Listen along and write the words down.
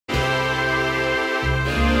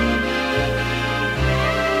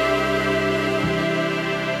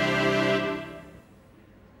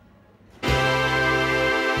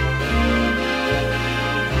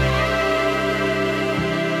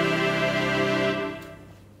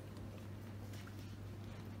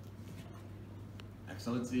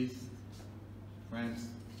Excellencies, friends,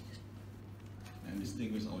 and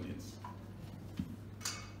distinguished audience.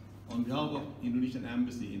 On behalf of Indonesian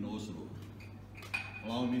Embassy in Oslo,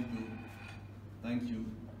 allow me to thank you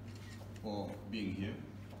for being here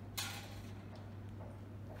to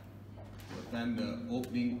attend the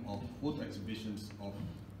opening of Photo Exhibitions of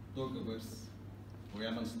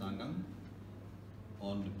Poriaman Sitanggang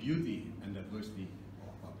on the beauty and diversity of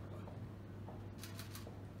Papua.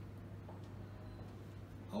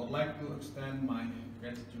 I would like to extend my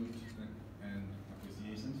gratitude and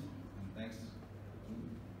appreciations and thanks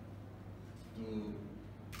to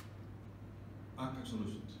Architect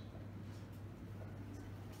Solutions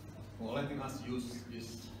for letting us use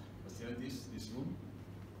these facilities, this room.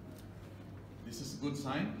 This is a good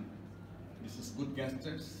sign, this is good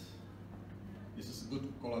gestures, this is good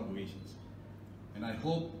collaborations. And I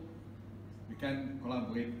hope we can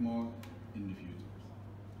collaborate more in the future.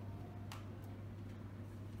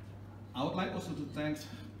 I would like also to thank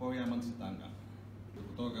Poriaman Sitanggang, the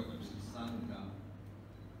photographer, Sitanggang.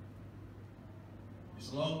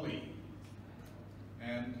 It's a long way,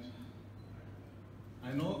 and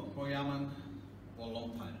I know Poriaman for a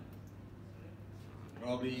long time,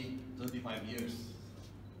 probably 35 years,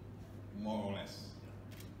 more or less.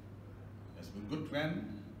 It's been a good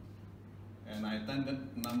friend, and I attended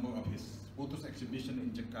a number of his photos exhibition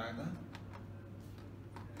in Jakarta,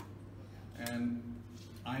 and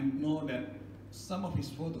I know that some of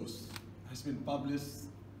his photos has been published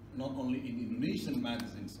not only in Indonesian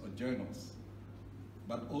magazines or journals,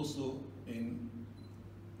 but also in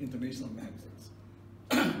international magazines.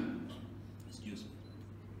 Excuse me.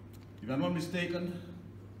 If I'm not mistaken,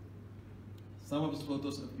 some of his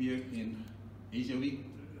photos appeared in Asia Week,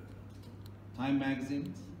 Time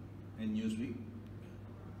magazine, and Newsweek.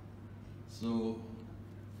 So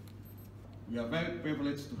we are very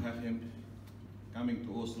privileged to have him coming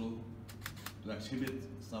to Oslo to exhibit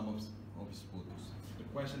some of his photos. The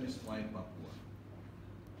question is, why Papua?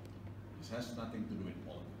 This has nothing to do with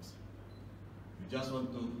politics. We just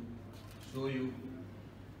want to show you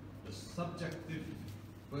the subjective,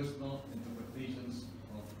 personal interpretations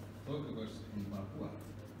of photographers in Papua.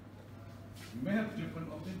 You may have different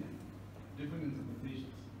opinions, different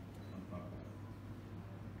interpretations on Papua.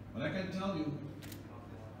 But I can tell you,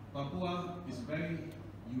 Papua is very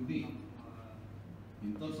unique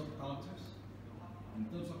in terms of cultures, in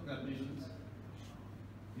terms of traditions,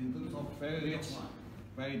 in terms of very rich,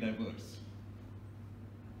 very diverse.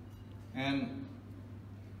 And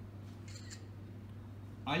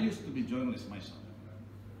I used to be a journalist myself.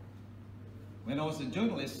 When I was a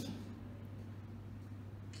journalist,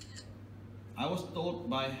 I was told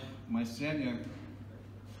by my senior,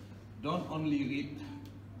 don't only read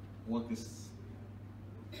what is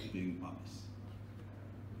being published.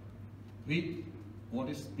 Read what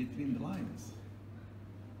is between the lines.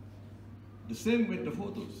 The same with the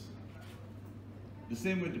photos. The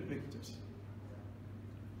same with the pictures.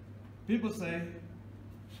 People say,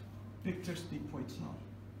 pictures speak for itself.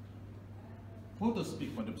 Photos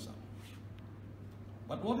speak for themselves.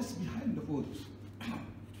 But what is behind the photos?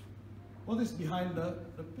 What is behind the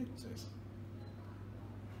pictures?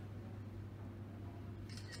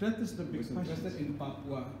 That is the big question in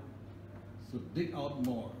Papua, to dig out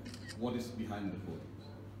more what is behind the photos.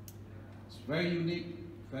 It's very unique,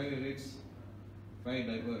 very rich, very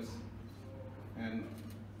diverse. And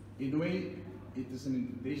in a way, it is an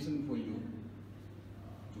invitation for you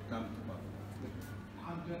to come to Papua. With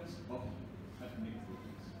hundreds of ethnic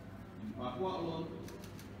groups. In Papua alone,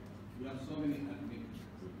 we have so many ethnic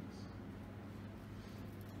groups,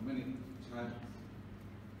 many tribes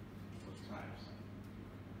or tribes.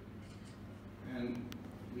 And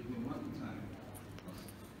within one time,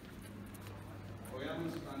 Poriaman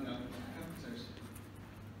Sitanggang captures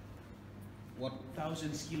what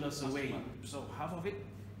 1,000 kilos away. So half of it,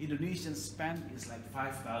 Indonesian span is like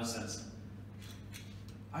 5,000.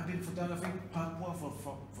 I've been photographing Papua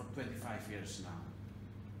for 25 years now.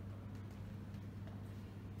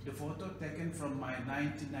 The photo taken from my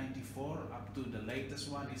 1994 up to the latest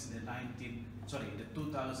one is the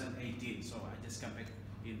 2018. So I just come back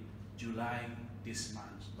in July this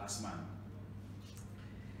month, last month.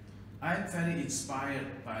 I'm very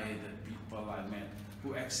inspired by the people I met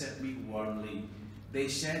who accept me warmly. They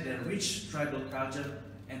share their rich tribal culture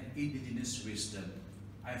and indigenous wisdom.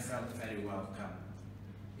 I felt very welcome.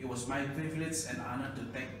 It was my privilege and honor to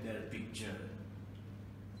take their picture.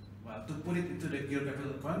 Well, to put it into the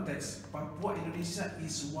geographical context, Papua, Indonesia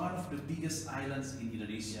is one of the biggest islands in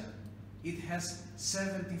Indonesia. It has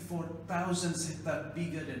 74,000 hectares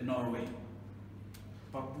bigger than Norway.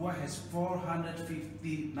 Papua has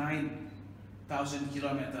 459 1,000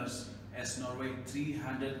 kilometers as Norway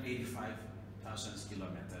 385,000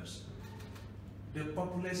 kilometers. The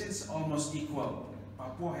population is almost equal.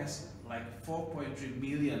 Papua has like 4.3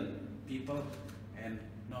 million people and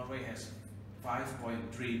Norway has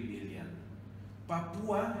 5.3 million.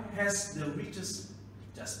 Papua has the richest,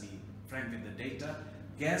 just be frank with the data,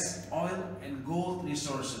 gas, oil and gold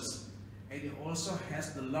resources. And it also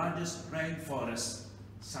has the largest rainforests,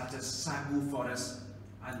 such as sagu forest,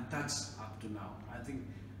 untouched up to now. I think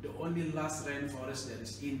the only last rainforest that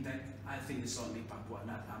is intact, I think is only Papua,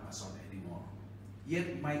 not Amazon anymore.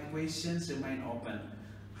 Yet my questions remain open.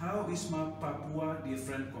 How is Papua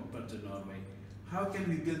different compared to Norway? How can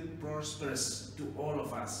we build prosperous to all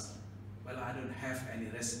of us? Well, I don't have any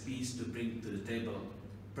recipes to bring to the table.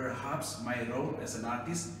 Perhaps my role as an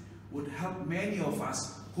artist would help many of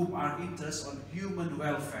us who are interested on human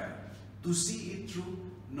welfare to see it through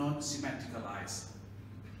non-symmetrical eyes.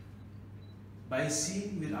 By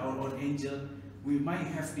seeing with our own angel, we might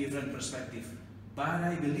have different perspective, but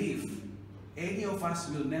I believe any of us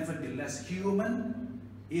will never be less human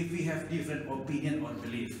if we have different opinion or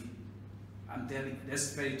belief. I'm telling you,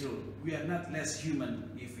 that's very true. We are not less human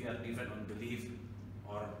if we are different on belief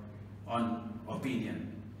or on opinion.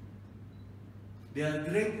 There are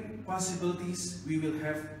great possibilities we will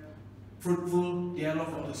have fruitful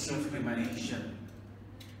dialogue to serve humanitarian.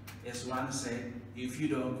 As one said, if you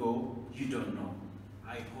don't go, you don't know.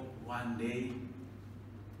 I hope one day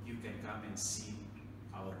you can come and see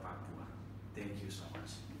our Papua. Thank you so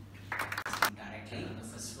much. Directly on the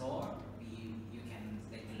first floor, you can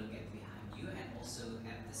take a look at behind you, and also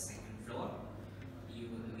at the second floor, we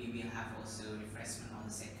will have also refreshment on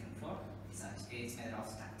the second floor. It's a matter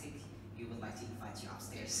of tactic. We would like to invite you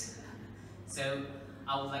upstairs. So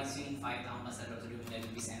I would like to invite Ambassador to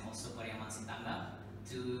Indonesia and also Poriaman Sitanggang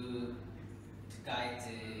to guide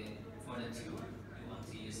for the tour. You want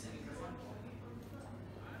to use the microphone?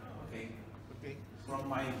 Okay. From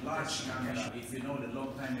my large camera, if you know that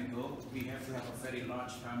long time ago, we have to have a very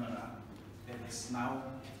large camera that is now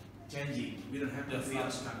changing. We don't have the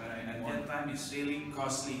large camera, and at that time it's really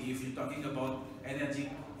costly. If you're talking about energy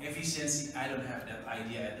efficiency, I don't have that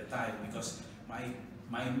idea at the time, because my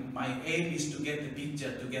aim is to get the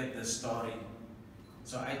picture, to get the story.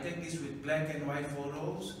 So I take this with black and white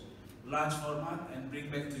photos, large format, and bring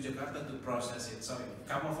back to Jakarta to process it. So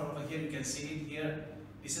come over here, you can see it here.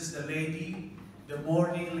 This is the lady, the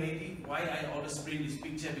morning lady. Why I always bring this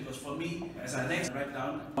picture? Because for me, as I next write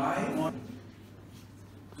down, why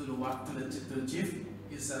to the chief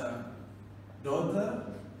is a daughter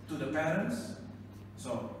to the parents.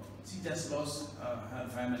 So she just lost her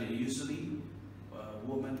family. Usually,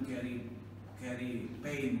 women carry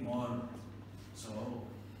pain more. So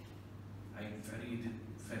I'm very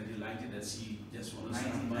delighted that she just won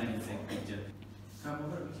 1994 picture. Come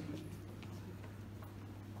over.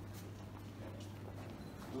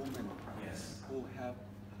 Woman, Yes. who have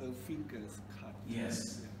her fingers cut.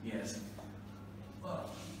 Yes. Yes. Well,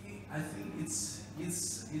 I think it's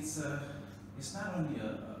not only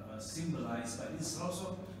a symbolized, but it's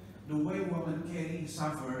also the way women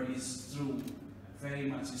suffer is through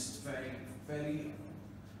very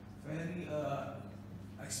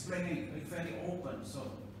explaining, very open.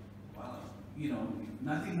 So, you know,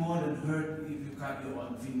 nothing more than hurt if you cut your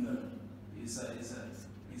own finger.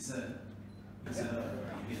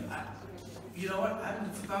 You know what? I'm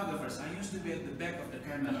the photographer. I used to be at the back of the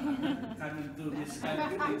camera, coming through this kind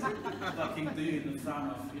of talking to you in the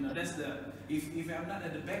front of, you know, that's the, if I'm not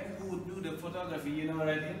at the back, who would do the photography, you know what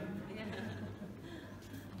I mean?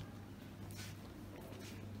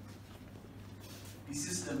 This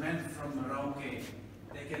is the man from Merauke,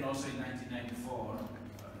 taken also in 1994.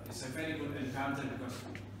 It's a very good encounter because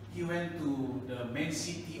he went to the main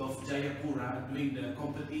city of Jayapura doing the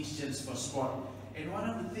competitions for sport. And one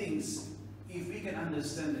of the things, if we can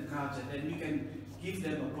understand the culture, then we can give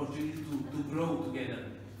them opportunity to grow together.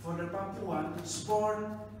 For the Papuan, sport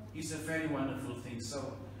is a very wonderful thing.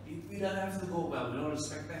 So we don't have to go, well, we don't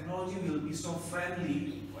respect technology, will be so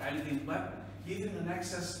friendly for anything, but giving an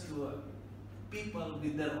access to people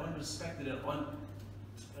with their own respect, their own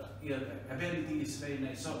ability is very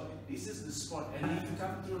nice. So this is the sport, and if you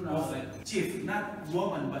come through now, like chief, not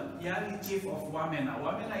woman, but Yali chief of Wamena.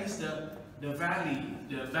 Wamena is the valley,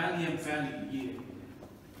 the Valiant Valley.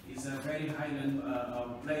 It's a very highland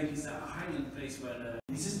place. It's a highland place where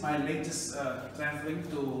this is my latest traveling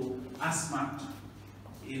to Asmat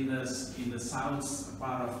in the south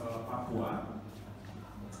part of Papua,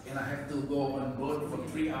 and I have to go on board for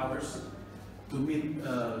 3 hours to meet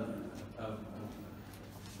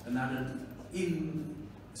another in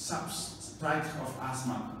sub-tribe of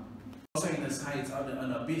Asmat. Also in the sides,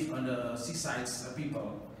 on the beach, on the seasides,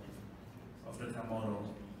 people of the Chamorro,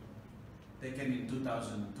 taken in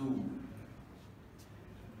 2002.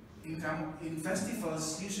 In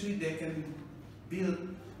festivals, usually they can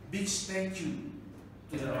build big statue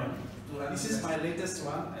to run. This is my latest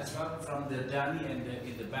one as well, from the Dani and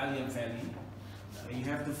in the Balian Valley. You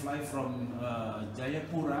have to fly from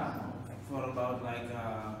Jayapura for about like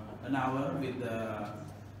an hour with the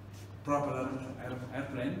propeller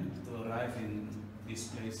airplane to arrive in this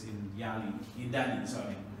place in Yali, in Dani,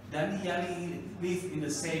 sorry. Dani, Yali live in the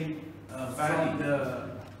same valley. From the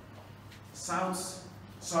South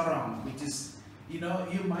Sorong, which is, you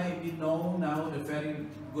might be know now the very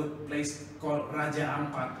good place called Raja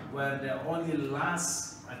Ampat, where the only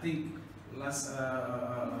last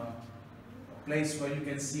place where you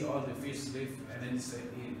can see all the fish live, and then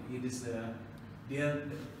it is they're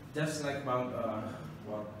just like about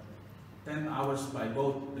 10 hours by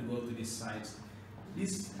boat to go to these sites.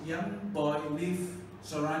 This young boy live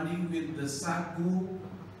surrounding with the Sagu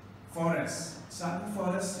forest. Sagu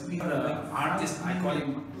forest, we have an artist, I call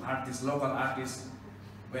him artist, local artist.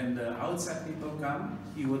 When the outside people come,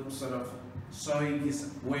 he would sort of showing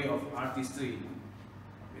his way of artistry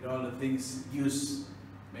with all the things used,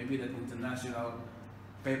 maybe the international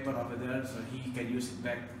paper over there, so he can use it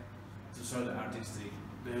back to show the artistry.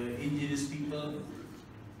 The indigenous people,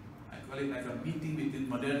 I call it like a meeting between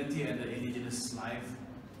modernity and the indigenous life,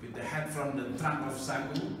 with the head from the trunk of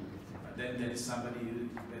Sagu. But then there is somebody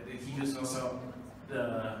that he used also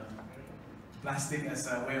the plastic as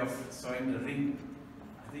a way of showing the ring.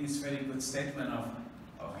 I think it's a very good statement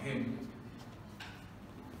of him.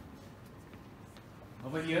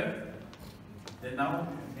 Over here, then now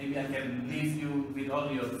maybe I can leave you with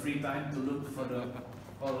all your free time to look for the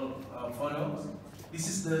photos. This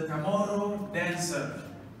is the Chamorro dancer.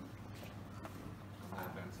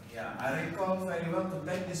 Yeah, I recall very well, to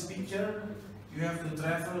take this picture, you have to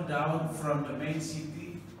travel down from the main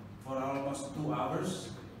city for almost 2 hours.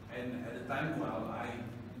 And at the time, well,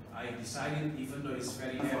 I decided, even though it's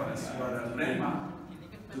very heavy, for a grandma,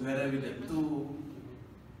 together with the two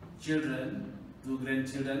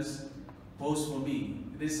grandchildren, pose for me.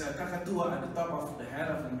 There's a kakatua at the top of the head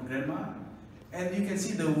of the grandma, and you can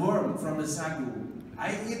see the worm from the sagu.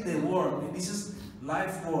 I eat the worm. This is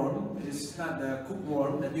live worm. It's not the cooked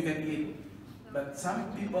worm that you can eat. But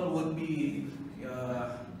some people would be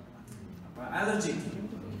allergic.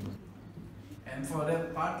 And for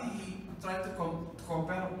that party, he tried to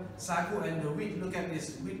compare sagu and the wheat. Look at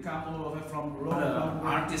this wheat come all over from local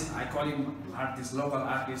artist. I call him artist, local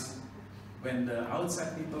artist. When the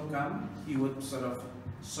outside people come, he would sort of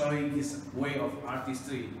showing his way of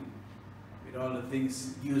artistry with all the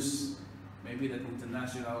things used, maybe the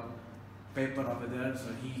international paper over there, so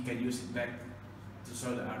he can use it back to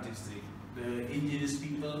show the artistry. The indigenous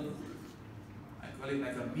people, I call it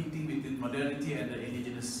like a meeting between modernity and the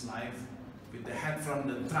indigenous life, with the head from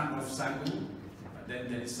the trunk of sagu. But then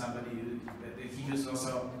there is somebody that he used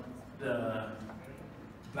also the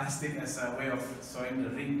plastic as a way of showing the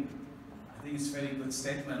ring. I think it's a very good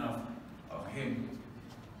statement of him.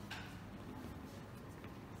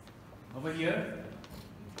 Over here,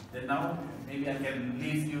 then now maybe I can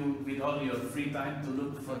leave you with all your free time to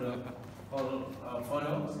look for the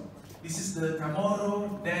photos. This is the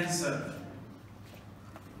Chamorro dancer.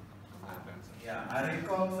 Yeah, I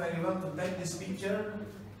recall very well, to take this picture,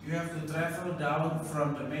 you have to travel down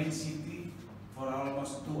from the main city for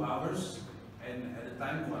almost 2 hours. And at the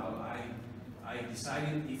time, well, I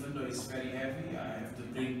decided, even though it's very heavy, I have to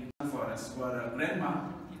bring for a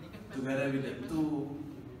grandma, together with the two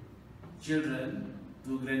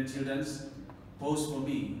grandchildren, pose for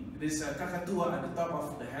me. There's a kakatua at the top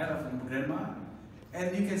of the head of the grandma,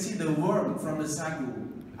 and you can see the worm from the sagu.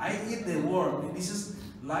 I eat the worm. This is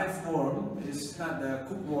live worm. It's not the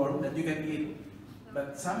cooked worm that you can eat.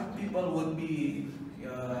 But some people would be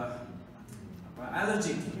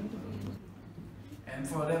allergic. And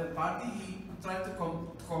for that party, he tried to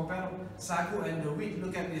compare sagu and the wheat.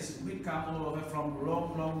 Look at this wheat come all over from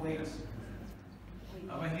long ways.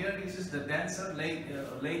 Over here, this is the dancer,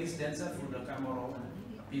 ladies dancer for the Chamorro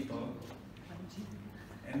people.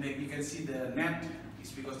 And you can see the net.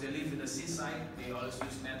 It's because they live in the seaside. They always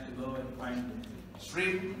use net to go and find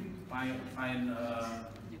shrimp, find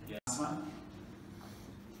salmon.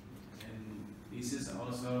 And this is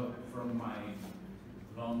also from my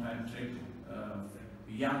long time trip.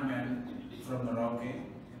 A young man from Morocco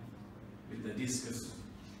with the discus.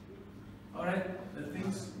 All right,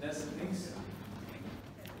 that's the things.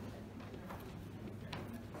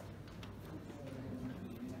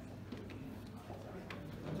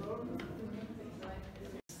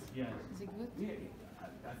 Yes. Is it good? Yeah,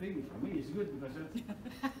 I think for me it's good because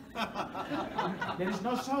there is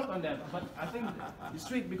no salt on that, but I think it's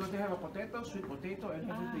sweet because they have a potato, sweet potato, and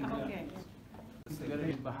everything. Okay. Together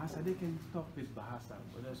with Bahasa, they can talk with Bahasa.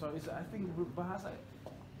 So it's, I think Bahasa,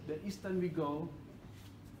 the eastern we go,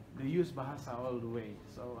 they use Bahasa all the way.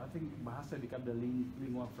 So I think Bahasa become the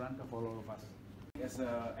lingua franca for all of us. As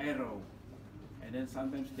an arrow, and then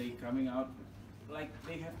sometimes they coming out, like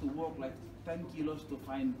they have to walk like 10 kilos to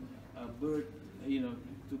find a bird, you know,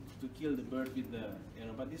 to kill the bird with the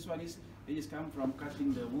arrow. But this one is, they just come from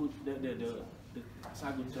cutting the wood, the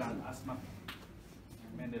sagu trunk, asmat.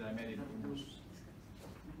 Man that I made it.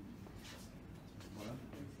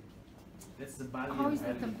 That's the value. How is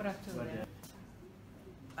the temperature?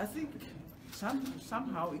 I think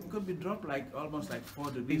somehow it could be dropped like almost like 4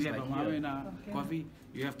 degrees. Like here in coffee,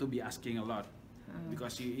 you have to be asking a lot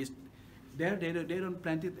because there they don't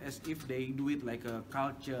plant it as if they do it like a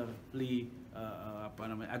culturally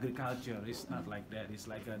agriculture. It's not like that. It's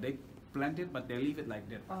like they plant it but they leave it like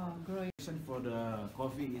that. Oh, great. For the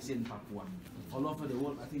coffee is in Papua. All over the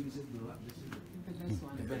world, I think this is the best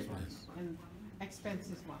one. The best one. And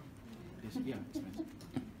expensive one. Yeah, expensive.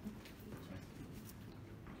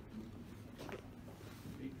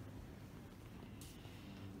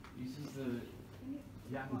 This is the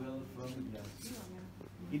young girl from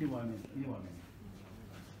ini woman.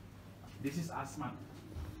 This is Asmat.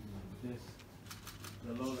 This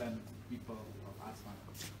the lowland people of Asmat.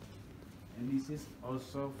 And this is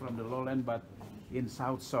also from the lowland but in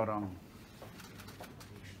South Sorong.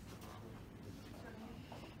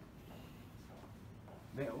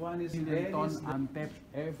 That one is in the ton untapped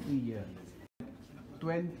every year.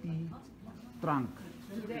 20 trunk.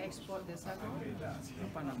 Do they export the sago?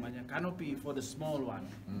 Apa namanya? Canopy for the small one.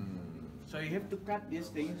 So you have to cut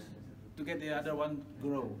these things to get the other one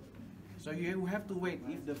grow. So you have to wait.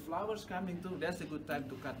 If the flowers coming through, that's a good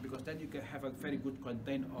time to cut because then you can have a very good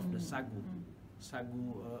content of the sagu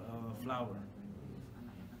flower.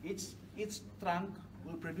 Each trunk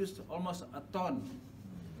will produce almost a ton.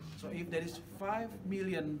 So if there is 5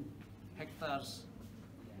 million hectares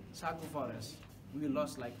sagu forest, we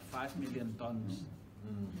lost like 5 million tons.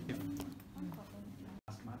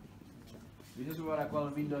 This is what I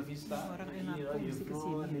call window vista. You know, you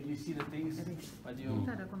go and you see the things, but you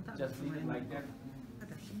just leave it like that.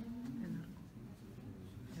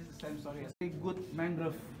 This is the same story. A good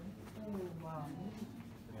mangrove. Oh, wow.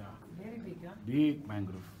 Yeah. Very big, huh? Big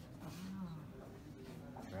mangrove.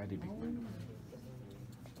 Very big mangrove.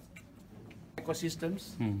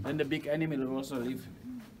 Ecosystems, then the big animal will also live.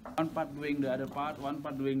 One part doing the other part, one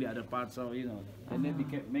part doing the other part. So you know, then they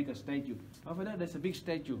make a statue. Over there, there's a big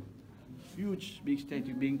statue, huge big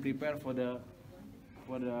statue being prepared for the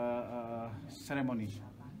ceremony.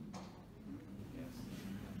 Yes.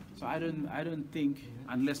 So I don't think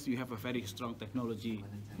unless you have a very strong technology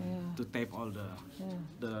to tape all the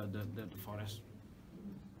forest.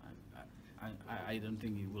 I don't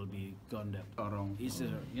think it will be gone that wrong. It's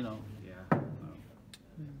you know, yeah.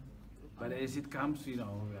 But as it comes, you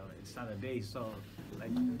know, well, it's not a day, so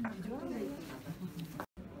like.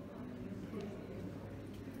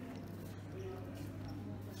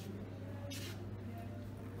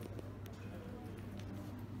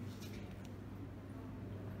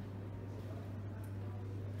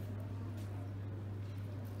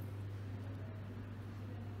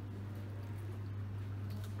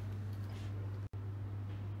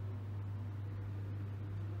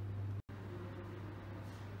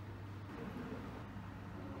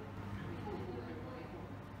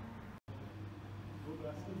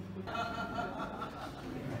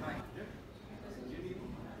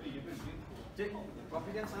 Cik,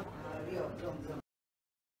 kopi kan satu. Iya, belum.